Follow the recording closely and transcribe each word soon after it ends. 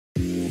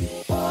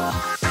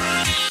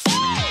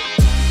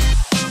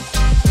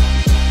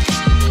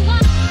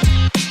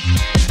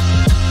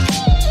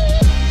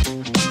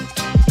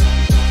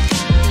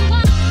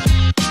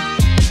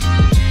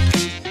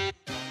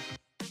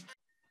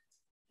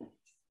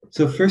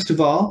So first of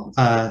all,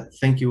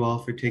 thank you all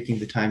for taking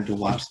the time to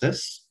watch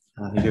this.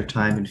 Your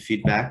time and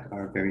feedback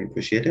are very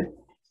appreciated.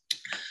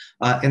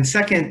 And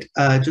second,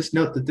 just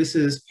note that this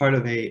is part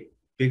of a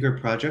bigger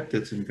project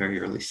that's in very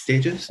early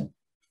stages.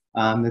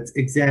 That's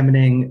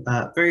examining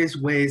various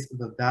ways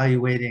of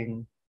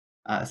evaluating,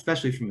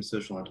 especially from a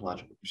social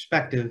ontological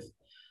perspective,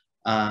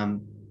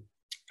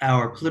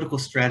 our political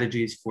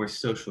strategies for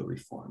social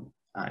reform.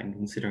 And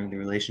considering the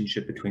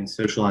relationship between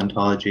social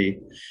ontology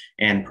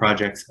and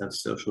projects of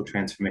social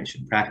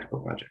transformation,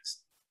 practical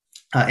projects.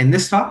 In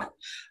this talk,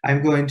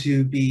 I'm going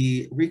to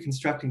be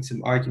reconstructing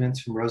some arguments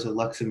from Rosa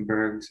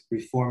Luxemburg's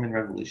Reform and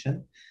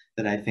Revolution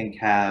that I think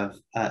have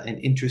an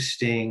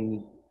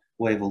interesting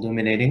way of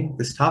illuminating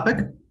this topic.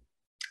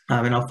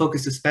 And I'll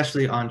focus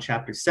especially on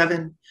chapter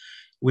 7,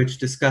 which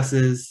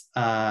discusses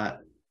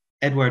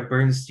Edward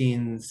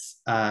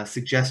Bernstein's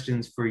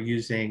suggestions for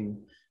using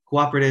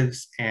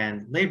cooperatives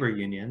and labor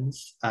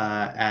unions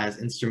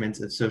as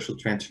instruments of social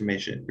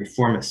transformation,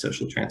 reformist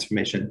social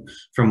transformation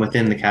from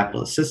within the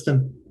capitalist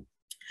system.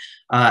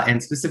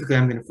 And specifically,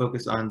 I'm going to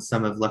focus on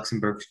some of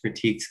Luxemburg's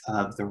critiques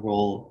of the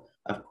role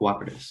of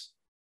cooperatives.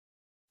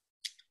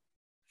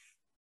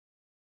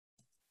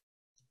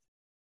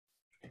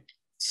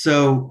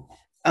 So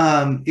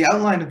the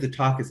outline of the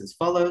talk is as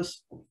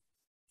follows.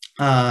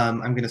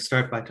 I'm going to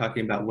start by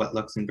talking about what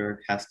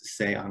Luxemburg has to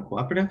say on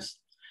cooperatives.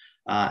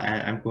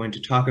 And I'm going to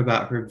talk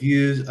about her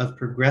views of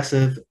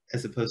progressive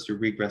as opposed to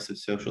regressive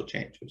social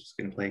change, which is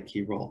going to play a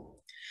key role.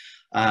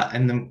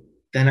 And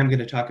then I'm going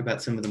to talk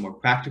about some of the more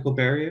practical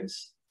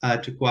barriers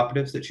to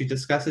cooperatives that she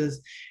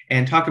discusses,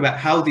 and talk about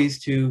how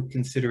these two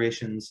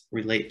considerations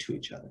relate to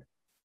each other.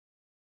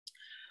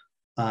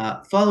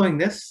 Following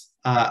this,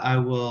 I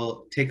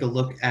will take a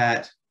look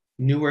at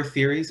newer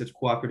theories of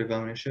cooperative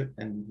ownership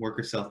and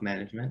worker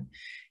self-management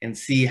and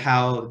see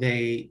how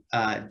they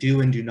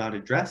do and do not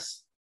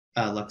address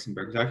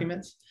Luxemburg's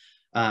arguments.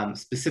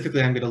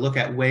 Specifically, I'm going to look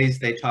at ways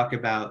they talk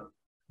about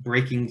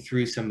breaking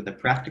through some of the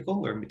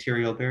practical or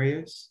material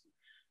barriers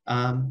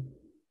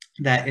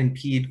that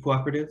impede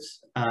cooperatives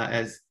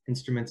as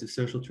instruments of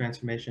social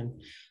transformation.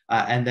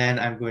 And then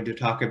I'm going to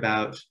talk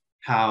about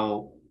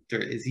how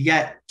there is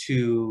yet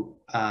to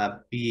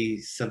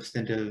be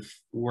substantive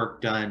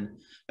work done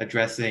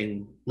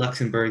addressing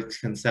Luxemburg's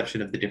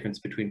conception of the difference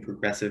between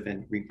progressive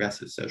and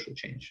regressive social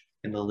change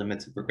and the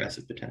limits of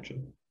progressive potential.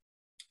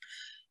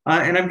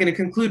 And I'm going to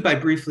conclude by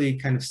briefly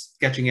kind of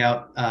sketching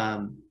out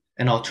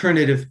an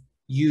alternative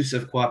use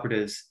of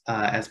cooperatives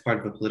as part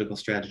of a political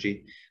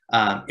strategy,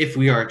 if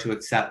we are to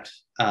accept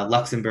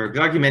Luxemburg's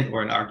argument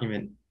or an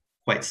argument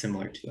quite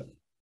similar to it.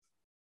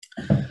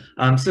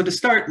 So to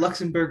start,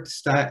 Luxemburg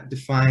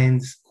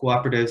defines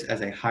cooperatives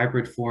as a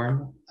hybrid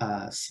form,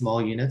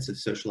 small units of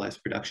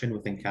socialized production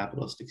within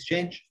capitalist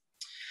exchange.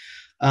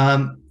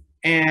 So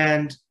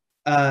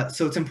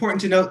it's important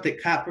to note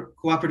that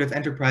cooperative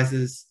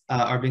enterprises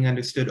are being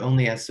understood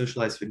only as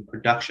socialized in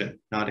production,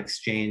 not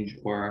exchange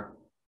or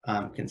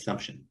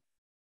consumption.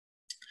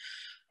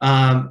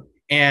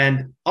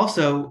 And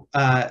also,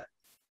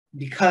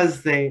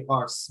 because they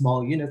are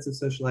small units of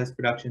socialized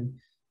production,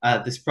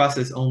 this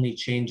process only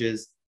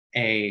changes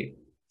a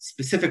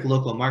specific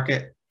local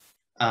market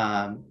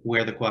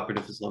where the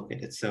cooperative is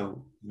located.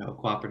 So, a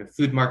cooperative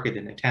food market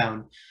in a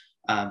town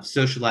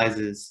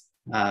socializes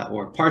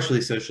or partially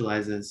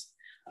socializes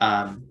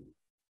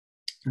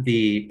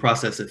the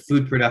process of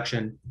food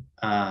production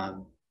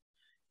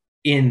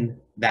in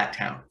that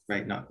town,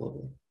 right? Not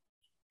globally.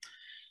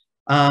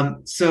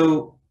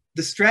 So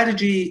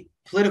the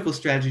political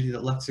strategy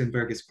that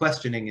Luxemburg is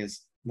questioning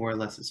is more or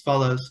less as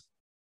follows.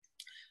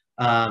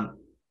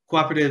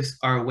 Cooperatives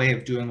are a way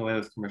of doing away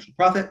with commercial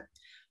profit.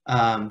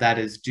 That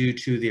is due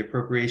to the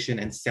appropriation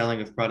and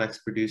selling of products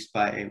produced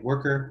by a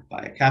worker,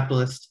 by a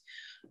capitalist.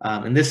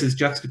 And this is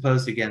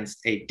juxtaposed against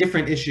a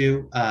different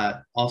issue,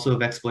 also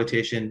of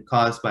exploitation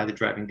caused by the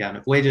driving down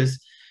of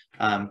wages.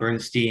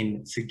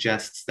 Bernstein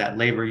suggests that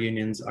labor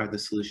unions are the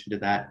solution to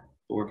that,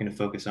 but we're going to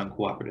focus on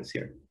cooperatives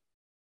here.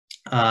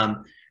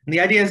 And the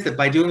idea is that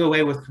by doing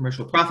away with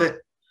commercial profit,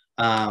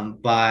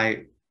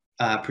 by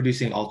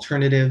producing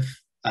alternative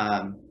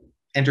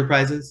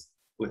enterprises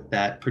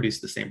that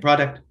produce the same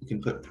product, we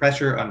can put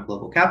pressure on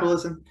global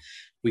capitalism,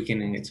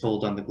 weakening its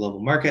hold on the global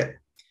market,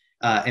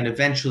 and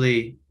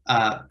eventually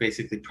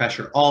basically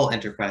pressure all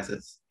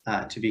enterprises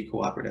to be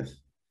cooperative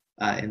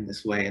in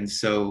this way. And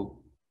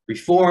so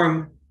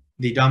reform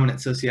the dominant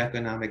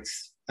socioeconomic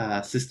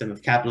system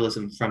of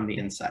capitalism from the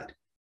inside.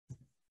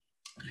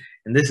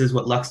 And this is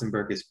what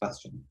Luxemburg is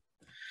questioning.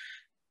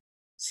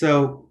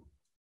 So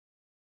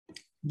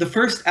the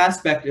first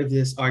aspect of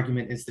this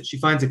argument is that she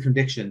finds a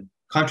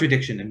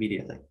contradiction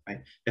immediately, right?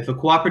 If a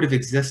cooperative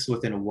exists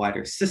within a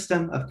wider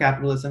system of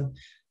capitalism,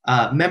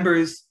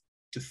 members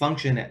to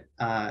function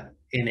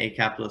in a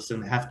capitalist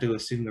system have to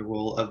assume the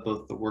role of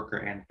both the worker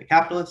and the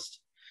capitalist.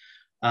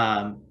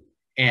 And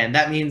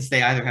that means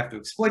they either have to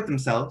exploit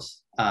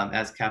themselves,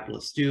 as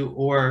capitalists do,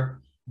 or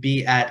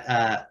be at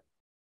a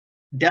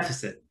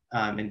deficit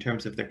in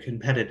terms of their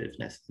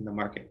competitiveness in the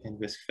market and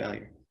risk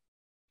failure.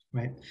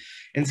 right?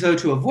 And so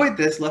to avoid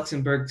this,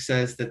 Luxemburg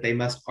says that they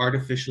must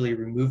artificially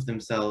remove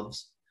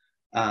themselves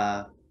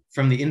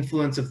from the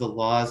influence of the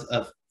laws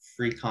of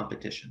free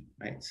competition,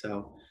 right?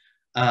 So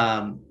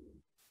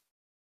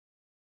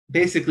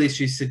basically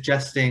she's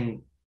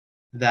suggesting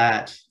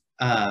that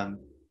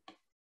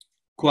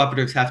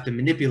cooperatives have to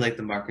manipulate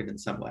the market in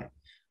some way.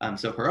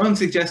 So her own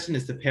suggestion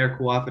is to pair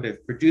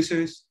cooperative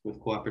producers with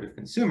cooperative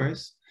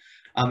consumers,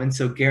 and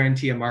so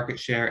guarantee a market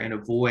share and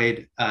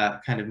avoid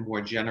kind of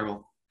more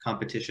general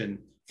competition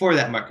for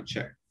that market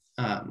share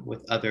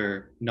with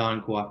other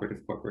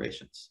non-cooperative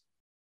corporations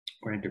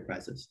or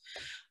enterprises.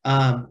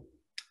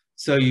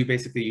 So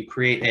you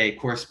create a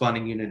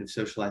corresponding unit of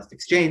socialized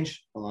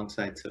exchange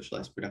alongside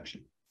socialized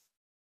production.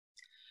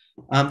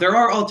 There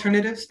are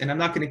alternatives, and I'm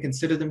not going to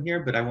consider them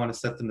here, but I want to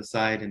set them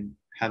aside and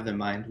have them in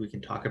mind. We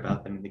can talk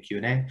about them in the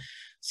Q&A.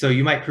 So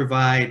you might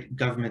provide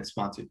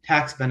government-sponsored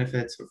tax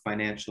benefits or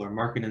financial or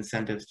market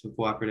incentives to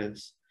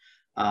cooperatives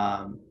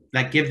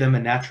that give them a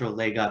natural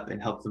leg up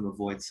and help them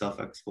avoid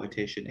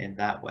self-exploitation in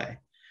that way.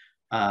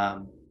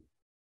 And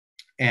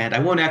I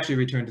won't actually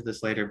return to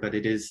this later, but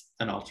it is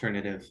an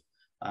alternative.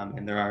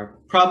 And there are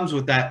problems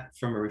with that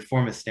from a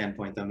reformist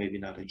standpoint, though maybe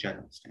not a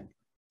general standpoint.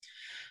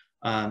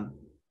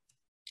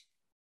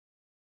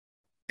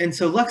 And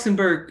so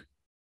Luxemburg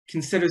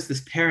considers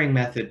this pairing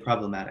method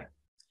problematic.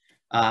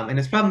 And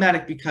it's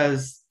problematic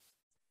because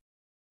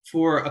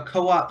for a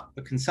co-op,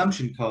 a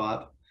consumption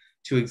co-op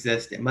to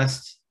exist, it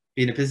must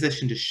be in a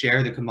position to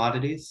share the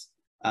commodities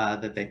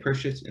that they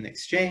purchase in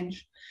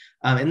exchange.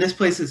 And this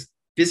places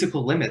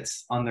physical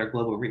limits on their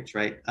global reach,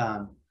 right?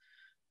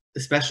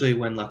 Especially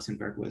when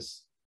Luxemburg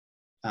was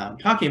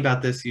talking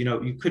about this,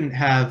 you couldn't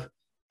have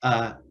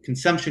a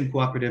consumption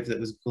cooperative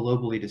that was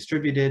globally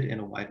distributed in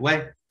a wide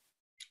way.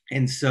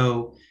 And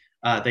so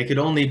they could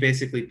only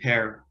basically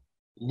pair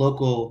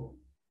local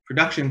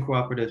production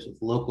cooperatives with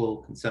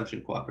local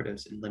consumption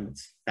cooperatives, and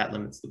that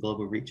limits the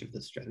global reach of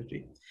this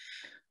strategy.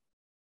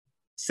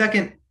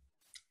 Second,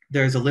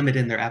 there's a limit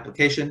in their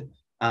application.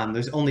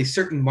 There's only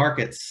certain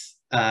markets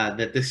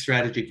that this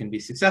strategy can be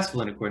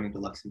successful in, according to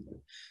Luxemburg.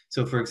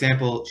 So for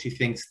example, she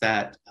thinks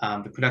that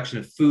the production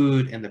of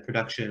food and the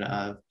production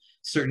of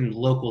certain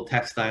local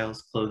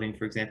textiles, clothing,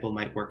 for example,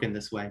 might work in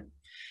this way.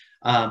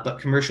 But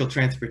commercial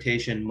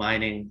transportation,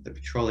 mining, the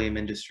petroleum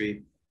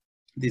industry,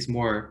 these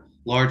more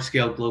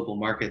large-scale global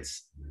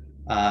markets,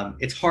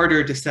 it's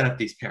harder to set up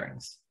these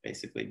pairings,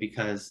 basically,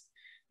 because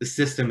the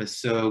system is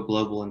so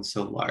global and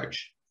so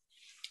large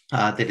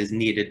that is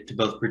needed to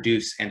both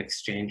produce and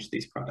exchange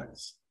these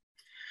products.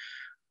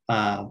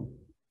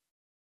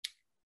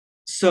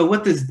 So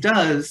what this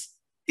does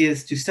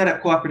is to set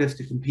up cooperatives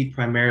to compete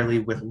primarily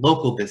with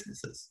local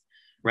businesses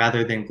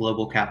rather than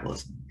global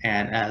capitalism.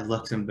 And as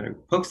Luxemburg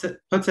puts it,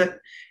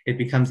 it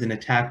becomes an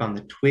attack on the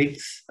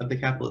twigs of the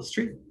capitalist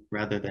tree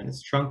rather than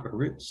its trunk or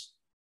roots.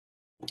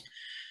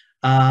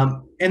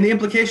 And the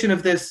implication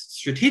of this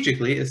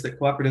strategically is that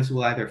cooperatives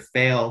will either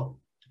fail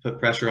to put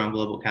pressure on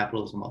global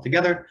capitalism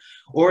altogether,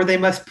 or they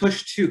must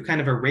push to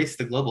kind of erase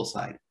the global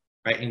side,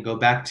 right, and go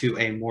back to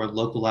a more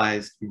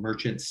localized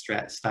merchant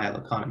style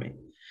economy.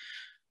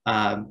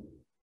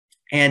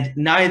 And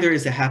neither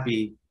is a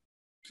happy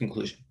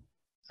conclusion.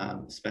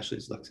 Especially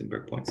as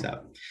Luxemburg points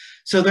out.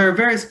 So there are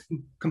various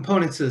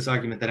components to this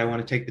argument that I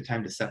want to take the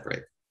time to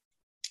separate.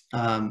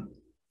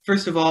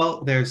 First of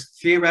all, there's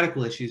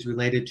theoretical issues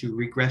related to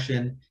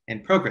regression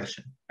and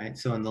progression, right?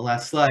 So in the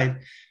last slide,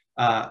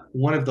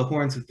 one of the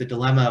horns of the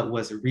dilemma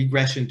was a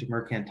regression to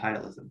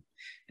mercantilism.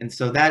 And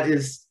so that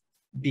is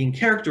being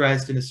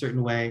characterized in a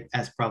certain way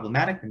as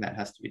problematic, and that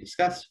has to be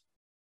discussed.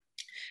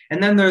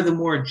 And then there are the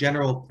more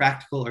general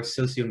practical or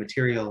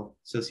socio-material,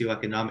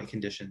 socio-economic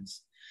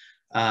conditions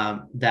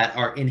that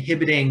are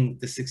inhibiting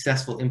the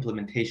successful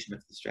implementation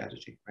of the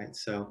strategy, right?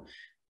 So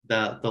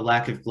the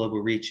lack of global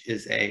reach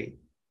is a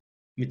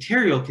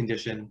material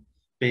condition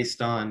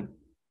based on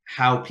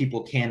how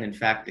people can in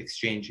fact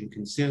exchange and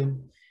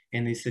consume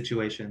in these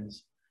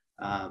situations,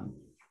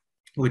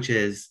 which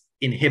is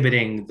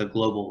inhibiting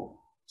the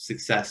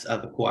success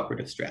of a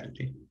cooperative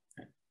strategy.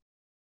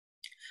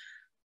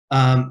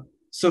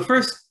 So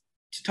first,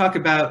 to talk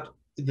about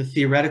the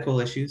theoretical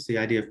issues, the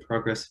idea of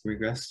progress and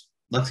regress,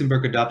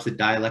 Luxemburg adopts a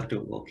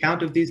dialectical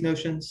account of these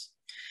notions.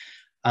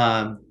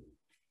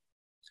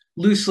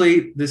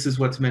 Loosely, this is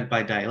what's meant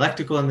by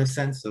dialectical in this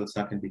sense, so it's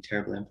not going to be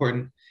terribly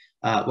important.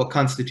 What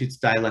constitutes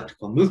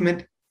dialectical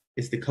movement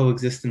is the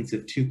coexistence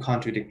of two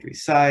contradictory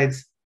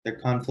sides, their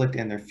conflict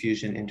and their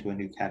fusion into a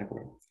new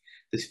category.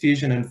 This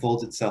fusion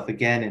unfolds itself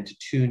again into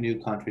two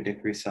new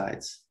contradictory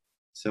sides,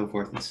 so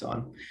forth and so on.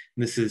 And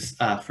this is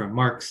from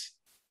Marx,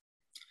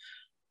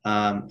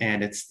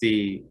 and it's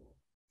the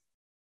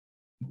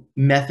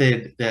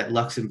method that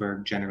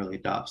Luxemburg generally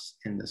adopts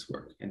in this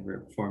work in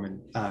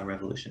Reform and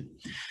Revolution.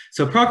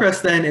 So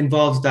progress then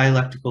involves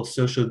dialectical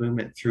social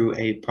movement through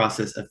a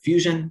process of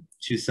fusion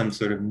to some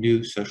sort of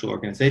new social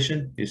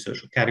organization, new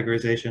social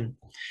categorization.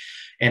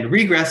 And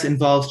regress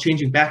involves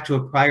changing back to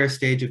a prior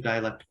stage of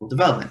dialectical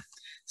development.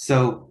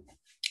 So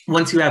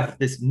once you have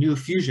this new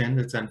fusion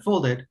that's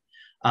unfolded,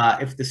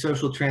 if the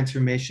social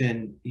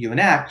transformation you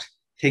enact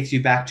takes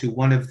you back to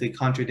one of the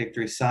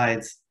contradictory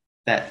sides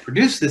that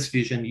produced this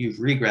fusion, you've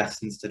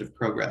regressed instead of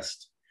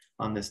progressed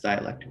on this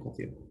dialectical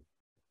view.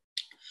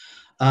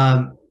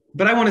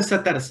 But I want to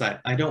set that aside.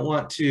 I don't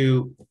want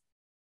to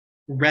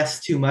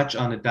rest too much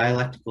on a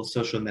dialectical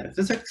social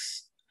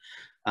metaphysics.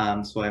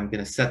 So I'm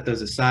going to set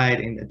those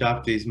aside and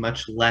adopt these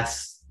much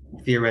less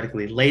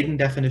theoretically laden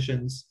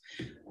definitions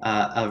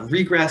of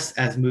regress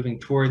as moving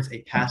towards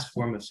a past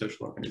form of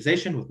social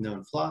organization with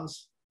known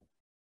flaws,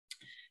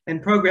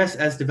 and progress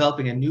as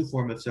developing a new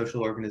form of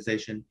social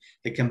organization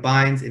that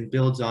combines and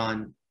builds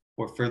on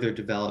or further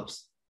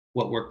develops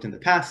what worked in the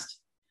past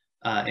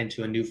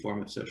into a new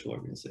form of social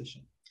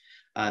organization.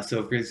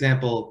 So for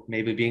example,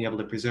 maybe being able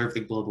to preserve the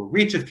global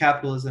reach of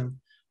capitalism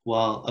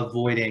while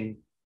avoiding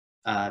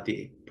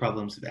the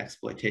problems of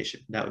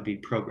exploitation. That would be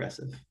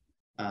progressive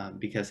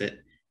because it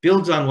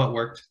builds on what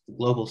worked, the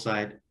global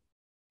side,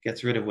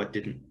 gets rid of what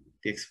didn't,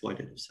 the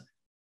exploitative side.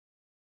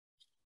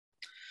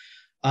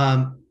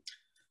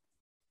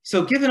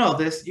 So given all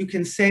this, you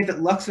can say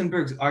that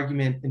Luxemburg's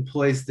argument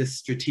employs this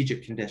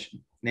strategic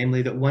condition,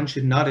 namely that one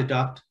should not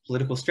adopt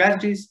political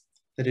strategies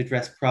that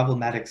address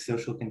problematic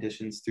social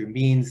conditions through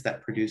means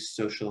that produce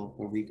social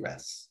or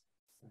regress.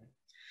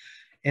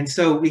 And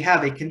so we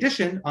have a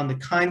condition on the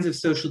kinds of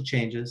social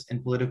changes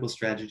and political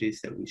strategies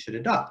that we should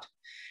adopt.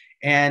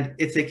 And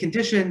it's a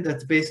condition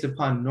that's based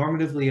upon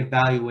normatively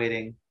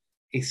evaluating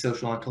a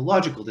social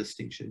ontological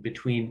distinction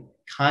between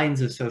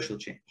kinds of social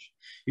change.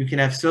 You can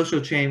have social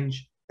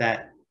change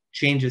that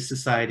changes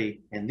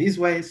society in these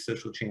ways,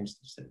 social change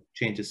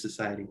changes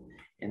society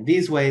in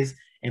these ways,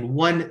 and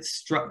one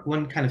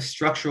kind of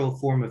structural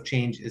form of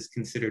change is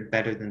considered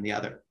better than the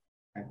other.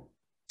 Right?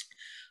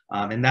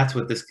 And that's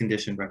what this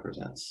condition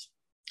represents.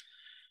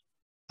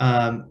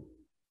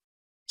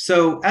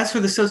 So as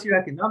for the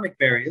socioeconomic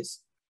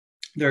barriers,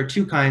 there are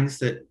two kinds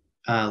that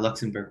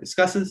Luxemburg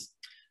discusses.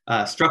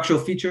 Structural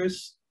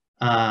features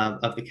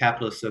of the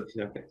capitalist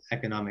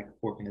socioeconomic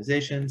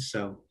organization.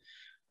 So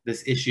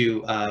this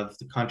issue of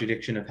the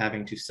contradiction of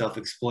having to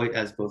self-exploit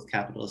as both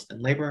capitalist and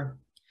labor,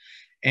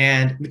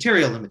 and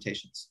material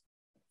limitations,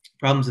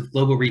 problems of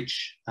global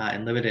reach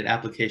and limited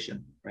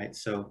application, right?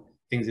 So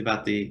things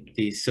about the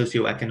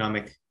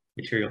socioeconomic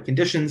material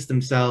conditions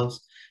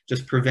themselves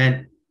just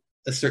prevent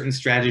a certain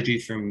strategy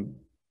from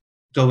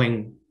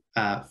going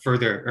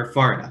further or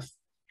far enough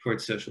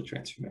towards social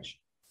transformation.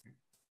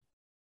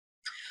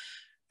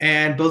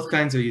 And both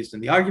kinds are used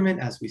in the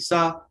argument, as we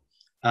saw.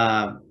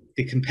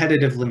 The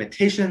competitive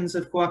limitations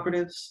of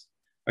cooperatives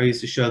are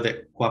used to show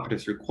that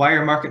cooperatives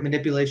require market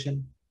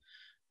manipulation.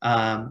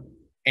 And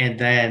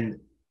then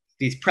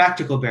these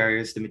practical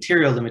barriers, the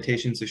material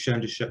limitations,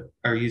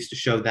 are used to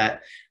show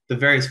that the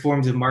various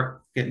forms of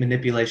market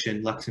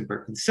manipulation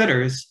Luxemburg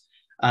considers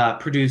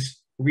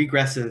produce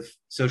regressive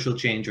social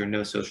change or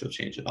no social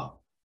change at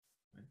all.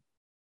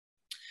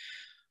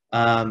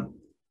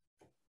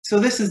 So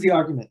this is the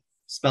argument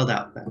spelled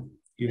out then.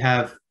 You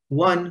have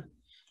one,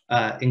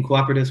 in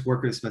cooperatives,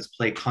 workers must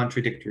play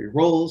contradictory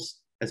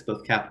roles as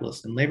both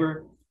capitalist and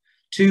labor.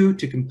 Two,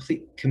 to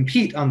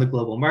compete on the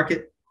global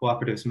market,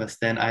 cooperatives must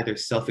then either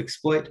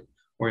self-exploit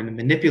or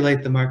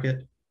manipulate the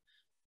market.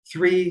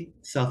 Three,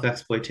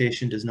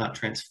 self-exploitation does not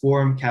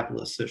transform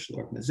capitalist social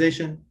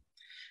organization.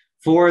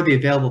 Four, the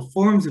available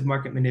forms of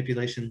market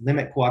manipulation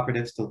limit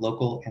cooperatives to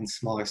local and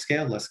smaller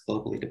scale, less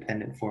globally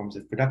dependent forms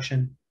of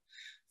production.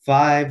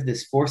 Five,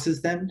 this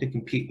forces them to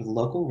compete with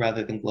local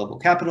rather than global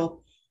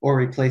capital, or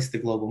replace the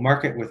global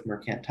market with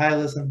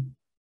mercantilism.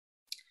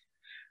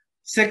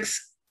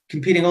 Six,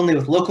 competing only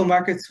with local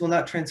markets will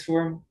not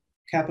transform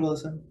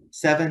capitalism.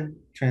 Seven,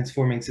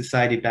 transforming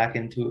society back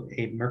into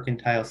a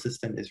mercantile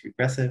system is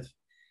regressive.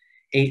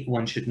 Eight,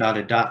 one should not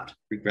adopt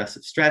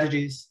regressive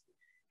strategies.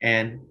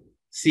 And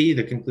C,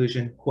 the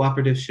conclusion,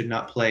 cooperatives should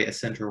not play a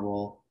central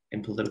role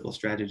in political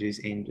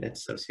strategies aimed at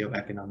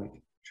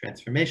socioeconomic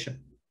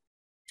transformation,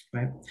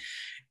 right?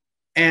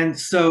 And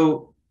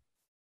so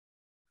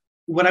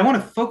what I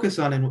want to focus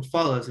on in what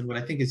follows, and what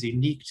I think is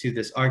unique to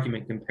this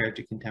argument compared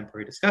to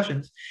contemporary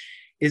discussions,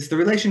 is the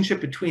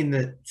relationship between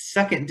the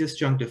second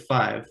disjunctive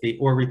 5, the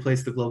or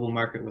replace the global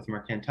market with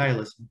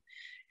mercantilism,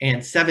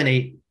 and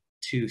 7-8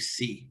 to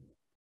C.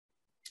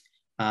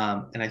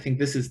 And I think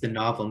this is the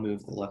novel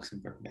move that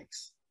Luxemburg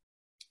makes.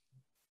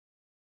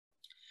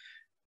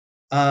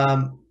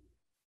 And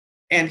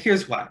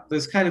here's why.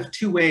 There's kind of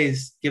two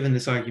ways, given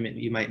this argument,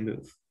 you might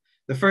move.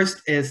 The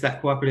first is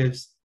that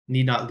cooperatives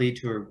need not lead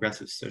to a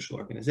regressive social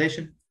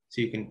organization.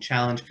 So you can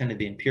challenge kind of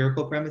the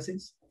empirical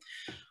premises.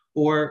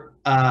 Or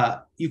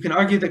you can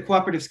argue that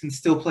cooperatives can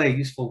still play a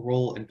useful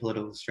role in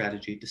political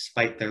strategy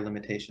despite their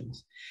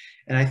limitations.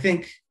 And I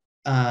think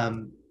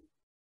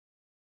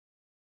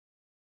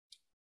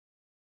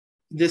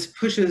this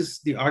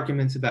pushes the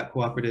arguments about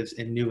cooperatives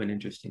in new and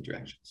interesting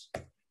directions.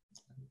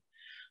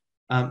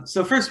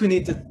 So first we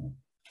need to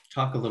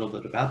talk a little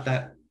bit about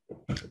that.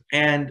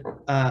 And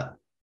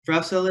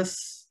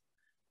Vrousalis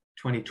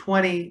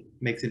 2020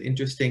 makes an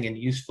interesting and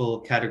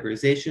useful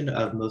categorization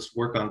of most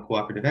work on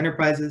cooperative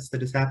enterprises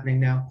that is happening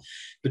now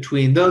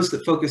between those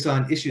that focus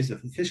on issues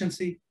of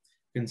efficiency,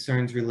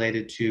 concerns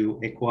related to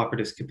a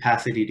cooperative's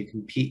capacity to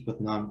compete with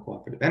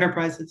non-cooperative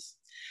enterprises,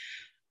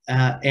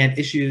 and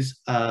issues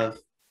of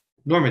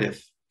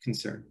normative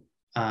concern.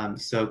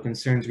 So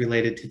concerns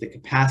related to the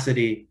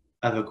capacity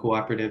of a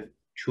cooperative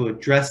to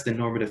address the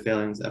normative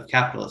failings of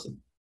capitalism,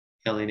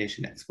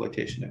 alienation,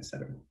 exploitation,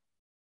 etc.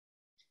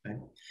 Okay.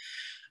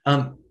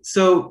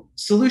 So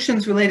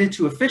solutions related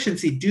to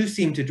efficiency do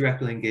seem to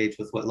directly engage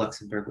with what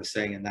Luxemburg was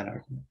saying in that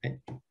argument. Right?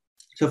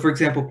 So for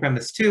example,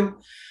 premise 2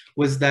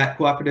 was that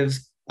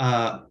cooperatives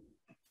are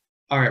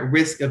at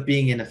risk of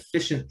being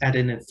at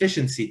an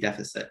efficiency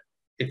deficit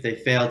if they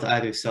fail to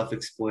either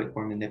self-exploit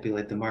or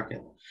manipulate the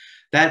market.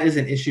 That is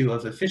an issue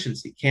of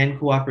efficiency. Can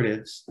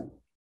cooperatives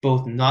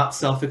both not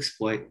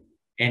self-exploit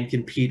and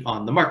compete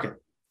on the market?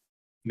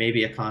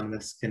 Maybe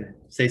economists can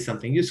say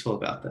something useful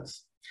about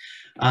this.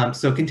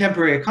 So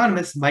contemporary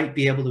economists might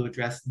be able to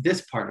address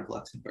this part of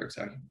Luxemburg's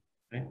argument,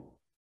 right?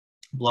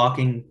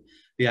 Blocking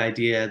the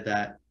idea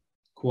that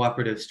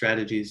cooperative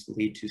strategies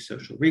lead to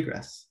social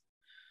regress.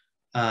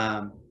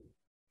 And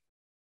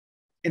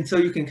so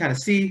you can kind of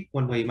see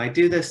one way you might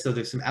do this. So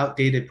there's some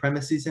outdated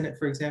premises in it,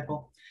 for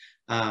example.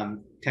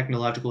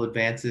 Technological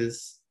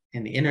advances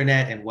in the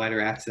internet and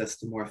wider access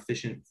to more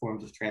efficient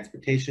forms of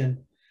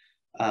transportation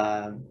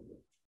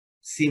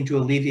seem to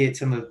alleviate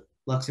some of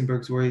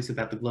Luxemburg's worries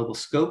about the global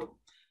scope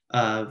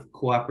of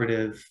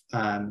cooperative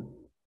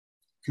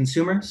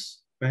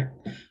consumers, right?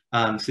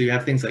 So you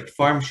have things like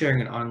farm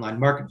sharing and online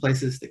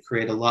marketplaces that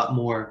create a lot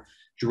more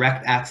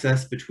direct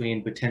access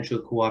between potential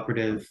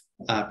cooperative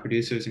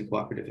producers and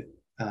cooperative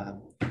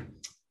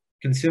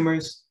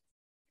consumers.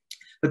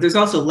 But there's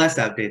also less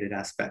outdated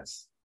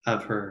aspects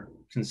of her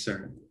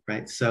concern,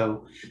 right?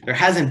 So there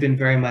hasn't been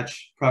very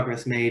much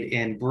progress made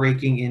in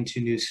breaking into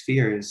new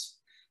spheres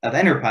of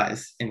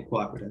enterprise in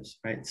cooperatives,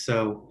 right?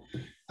 So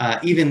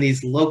even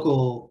these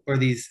local or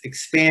these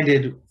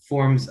expanded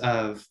forms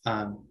of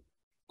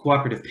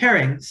cooperative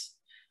pairings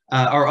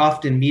are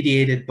often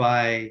mediated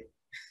by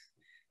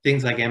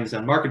things like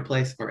Amazon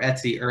Marketplace or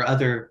Etsy or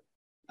other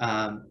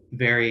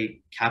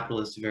very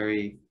capitalist,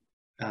 very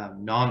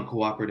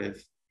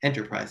non-cooperative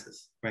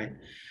enterprises, right?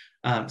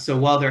 So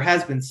while there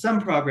has been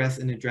some progress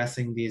in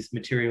addressing these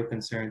material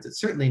concerns, it's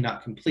certainly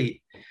not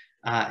complete.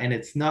 And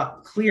it's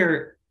not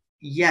clear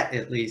yet,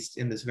 at least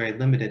in this very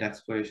limited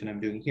exploration I'm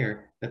doing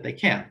here, that they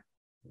can.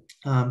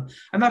 I'm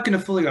not going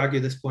to fully argue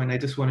this point. I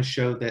just want to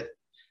show that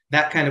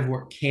that kind of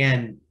work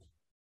can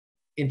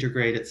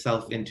integrate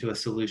itself into a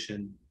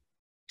solution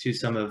to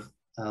some of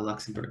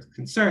Luxemburg's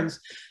concerns.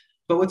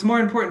 But what's more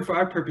important for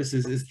our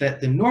purposes is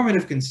that the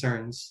normative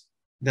concerns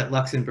that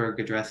Luxemburg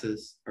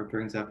addresses or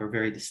brings up are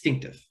very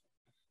distinctive.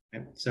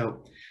 Right?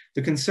 So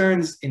the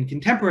concerns in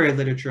contemporary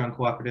literature on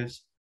cooperatives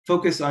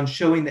focus on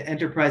showing that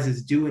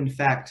enterprises do in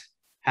fact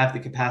have the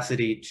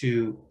capacity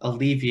to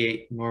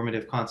alleviate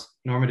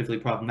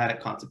normatively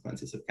problematic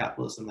consequences of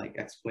capitalism like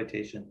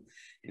exploitation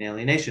and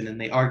alienation. And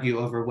they argue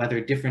over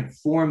whether different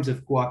forms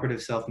of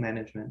cooperative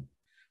self-management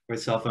or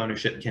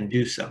self-ownership can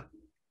do so,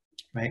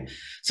 right?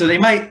 So they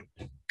might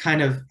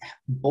kind of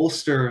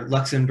bolster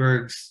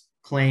Luxemburg's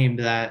claim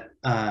that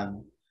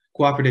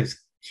cooperatives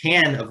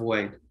can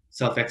avoid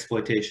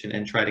self-exploitation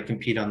and try to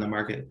compete on the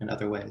market in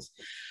other ways.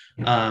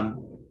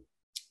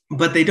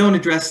 But they don't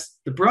address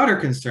the broader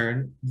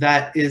concern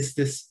that is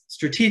this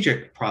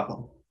strategic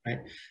problem, right?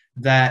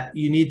 That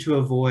you need to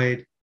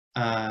avoid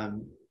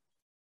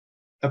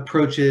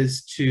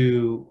approaches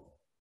to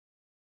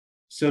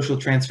social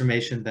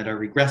transformation that are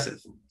regressive.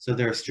 So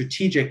there are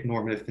strategic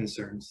normative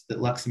concerns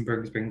that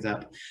Luxemburg brings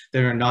up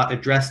that are not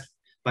addressed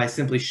by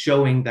simply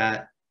showing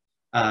that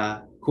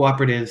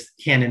cooperatives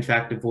can in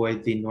fact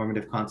avoid the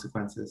normative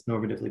consequences,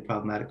 normatively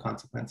problematic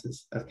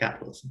consequences of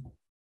capitalism,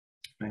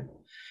 right?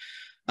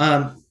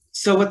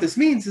 So what this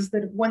means is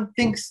that if one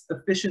thinks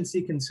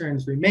efficiency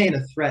concerns remain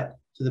a threat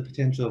to the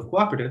potential of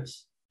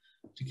cooperatives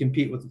to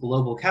compete with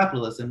global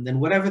capitalism, then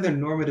whatever their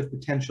normative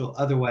potential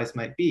otherwise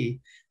might be,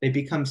 they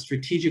become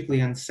strategically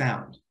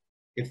unsound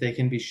if they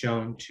can be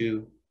shown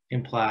to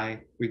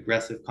imply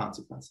regressive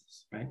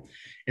consequences, right?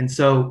 And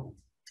so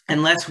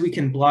unless we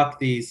can block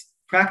these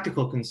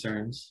practical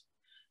concerns,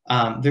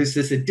 there's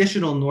this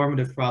additional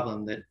normative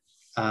problem that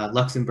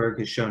Luxemburg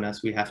has shown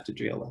us we have to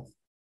deal with.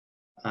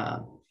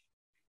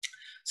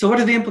 So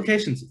what are the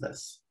implications of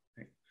this?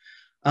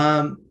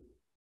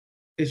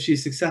 If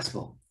she's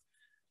successful?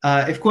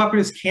 If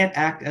cooperatives can't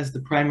act as the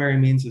primary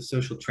means of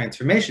social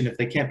transformation, if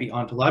they can't be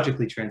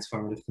ontologically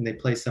transformative, can they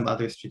play some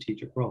other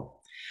strategic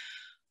role?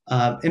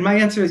 And my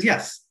answer is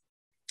yes,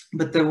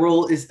 but the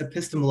role is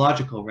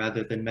epistemological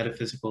rather than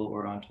metaphysical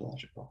or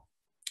ontological.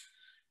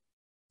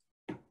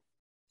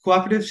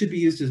 Cooperatives should be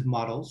used as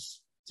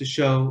models to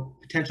show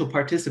potential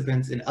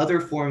participants in other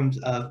forms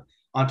of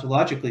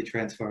ontologically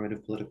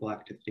transformative political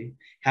activity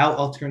how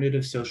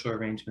alternative social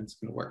arrangements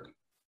can work.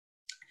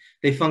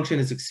 They function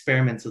as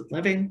experiments of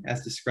living,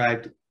 as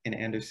described in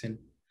Anderson,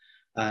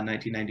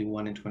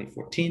 1991 and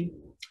 2014.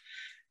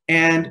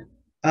 And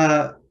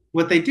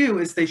what they do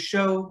is they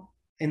show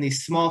in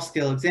these small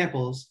scale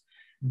examples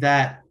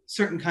that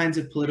certain kinds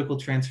of political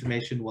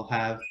transformation will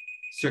have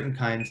certain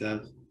kinds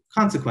of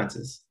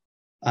consequences,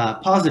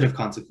 positive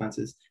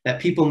consequences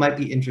that people might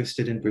be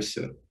interested in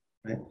pursuing,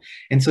 right?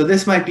 And so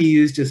this might be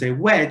used as a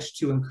wedge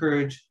to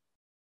encourage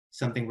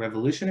something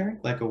revolutionary,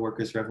 like a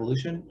workers'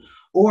 revolution,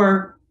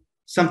 or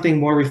something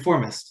more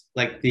reformist,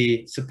 like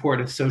the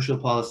support of social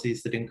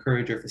policies that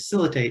encourage or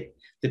facilitate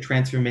the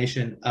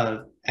transformation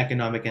of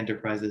economic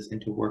enterprises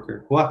into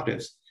worker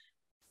cooperatives,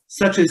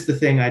 such as the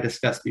thing I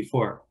discussed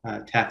before,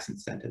 tax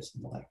incentives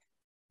and the like.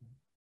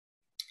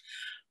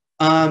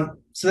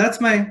 So that's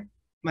my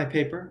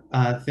paper.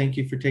 Thank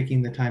you for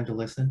taking the time to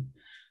listen.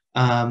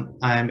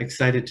 I'm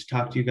excited to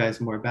talk to you guys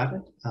more about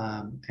it,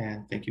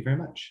 and thank you very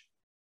much.